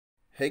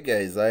Hey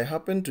guys, I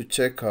happened to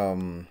check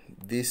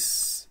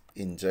this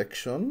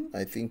injection.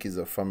 I think is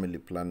a family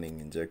planning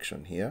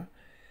injection here,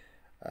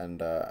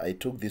 and I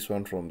took this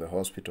one from the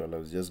hospital. I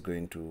was just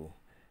going to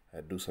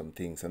do some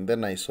things, and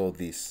then I saw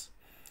this.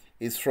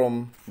 It's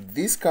from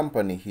this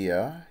company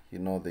here, you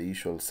know, the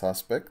usual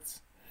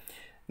suspects.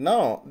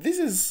 Now, this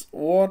is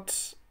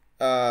what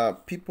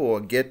people are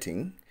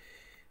getting,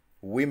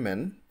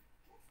 women,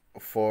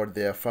 for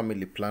their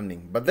family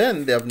planning. But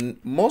then they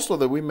have most of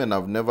the women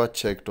have never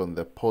checked on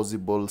the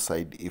possible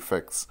side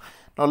effects.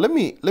 Now let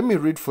me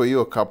read for you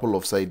a couple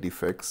of side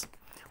effects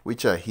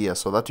which are here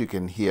so that you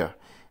can hear.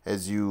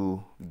 As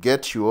you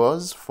get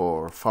yours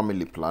for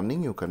family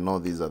planning, you can know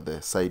these are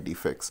the side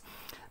effects.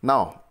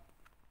 Now,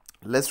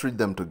 let's read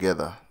them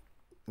together.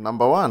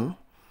 Number one,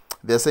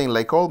 they're saying,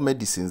 like all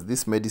medicines,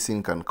 this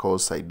medicine can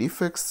cause side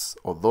effects,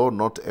 although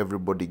not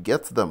everybody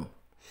gets them.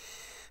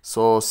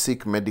 So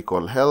seek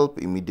medical help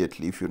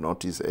immediately if you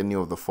notice any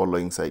of the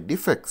following side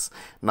effects.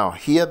 Now,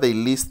 here they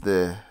list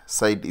the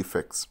side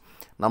effects.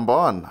 Number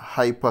one,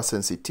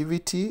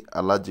 hypersensitivity,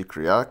 allergic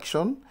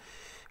reaction.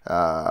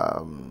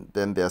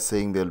 Then they are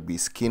saying there'll be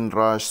skin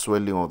rash,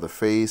 swelling of the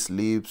face,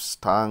 lips,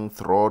 tongue,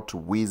 throat,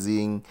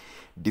 wheezing,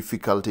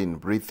 difficulty in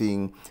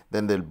breathing.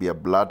 Then there'll be a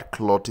blood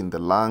clot in the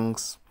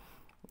lungs,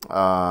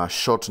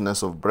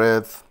 shortness of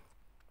breath,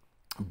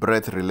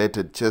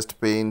 breath-related chest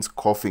pains,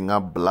 coughing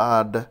up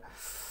blood,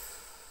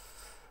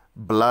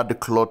 blood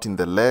clot in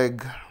the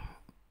leg,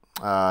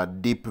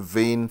 deep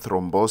vein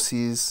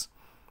thrombosis.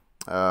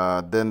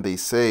 Then they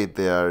say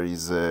there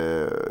is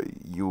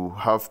you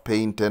have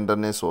pain,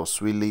 tenderness, or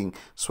swelling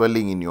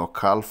in your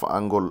calf,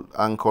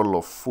 ankle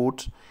or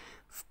foot,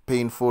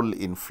 painful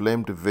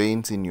inflamed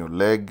veins in your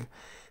leg,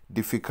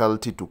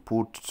 difficulty to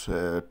pull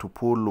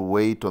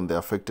weight on the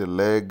affected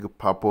leg,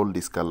 purple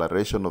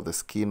discoloration of the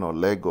skin or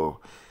leg, or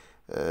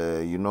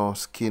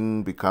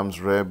skin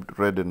becomes red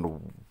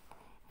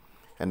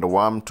and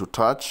warm to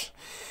touch.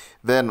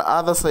 Then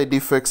other side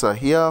effects are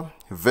here,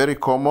 very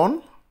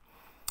common: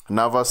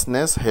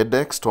 nervousness,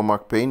 headache,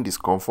 stomach pain,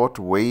 discomfort,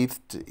 weight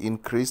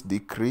increase,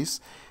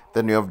 decrease.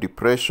 Then you have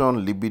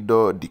depression,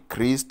 libido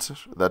decreased,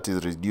 that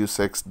is reduced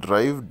sex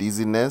drive,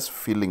 dizziness,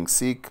 feeling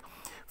sick,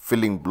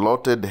 feeling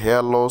bloated,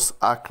 hair loss,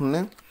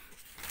 acne.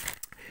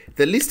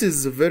 The list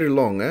is very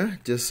long,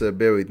 just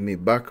bear with me.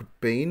 Back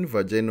pain,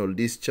 vaginal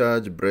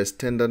discharge, breast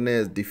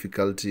tenderness,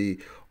 difficulty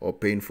or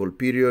painful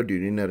period,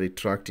 urinary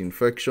tract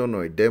infection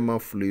or edema,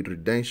 fluid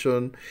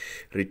retention,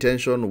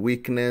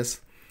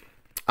 weakness,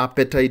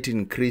 appetite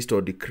increased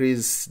or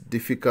decreased,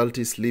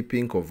 difficulty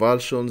sleeping,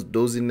 convulsions,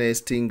 dizziness,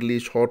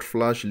 tinglish, hot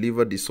flash,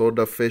 liver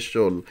disorder,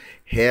 facial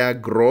hair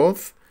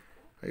growth.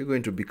 Are you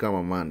going to become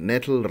a man?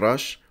 Nettle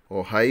rash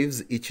or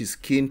hives, itchy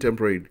skin,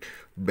 temporary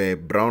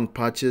brown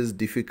patches,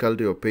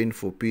 difficulty or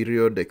painful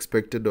period,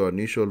 expected or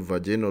unusual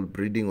vaginal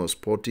bleeding or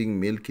spotting,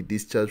 milky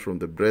discharge from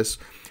the breast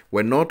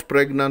when not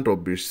pregnant or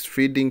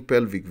breastfeeding,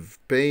 pelvic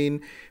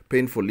pain,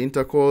 painful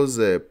intercourse,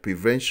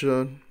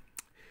 prevention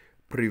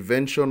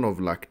of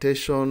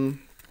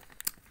lactation,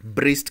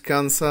 breast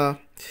cancer,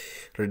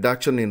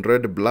 reduction in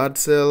red blood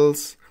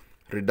cells,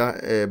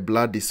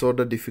 blood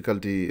disorder,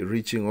 difficulty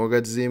reaching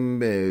orgasm,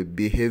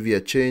 behavior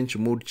change,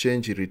 mood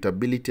change,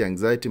 irritability,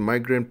 anxiety,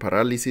 migraine,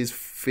 paralysis,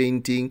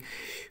 fainting,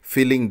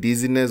 feeling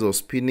dizziness or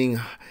spinning,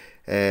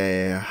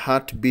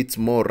 heart beats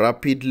more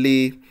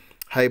rapidly,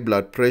 high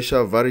blood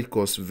pressure,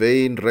 varicose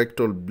vein,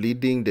 rectal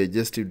bleeding,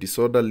 digestive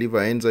disorder, liver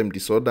enzyme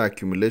disorder,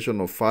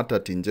 accumulation of fat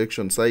at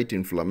injection site,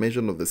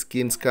 inflammation of the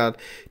skin, scar,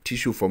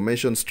 tissue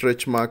formation,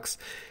 stretch marks,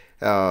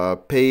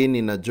 pain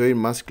in a joint,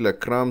 muscular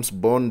cramps,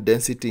 bone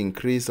density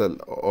increase,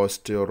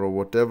 osteo or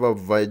whatever,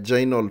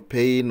 vaginal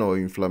pain or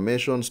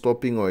inflammation,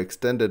 stopping or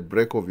extended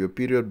break of your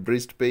period,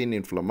 breast pain,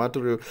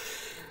 inflammatory.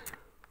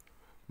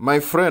 My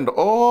friend,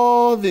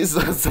 all these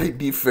are side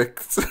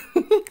effects.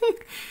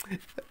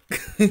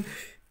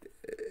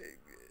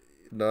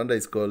 No wonder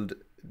it's called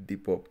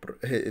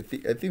I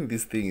think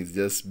this thing is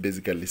just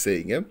basically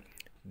saying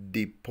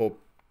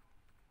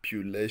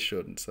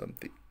depopulation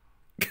something.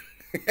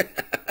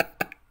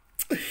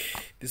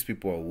 These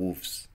people are wolves.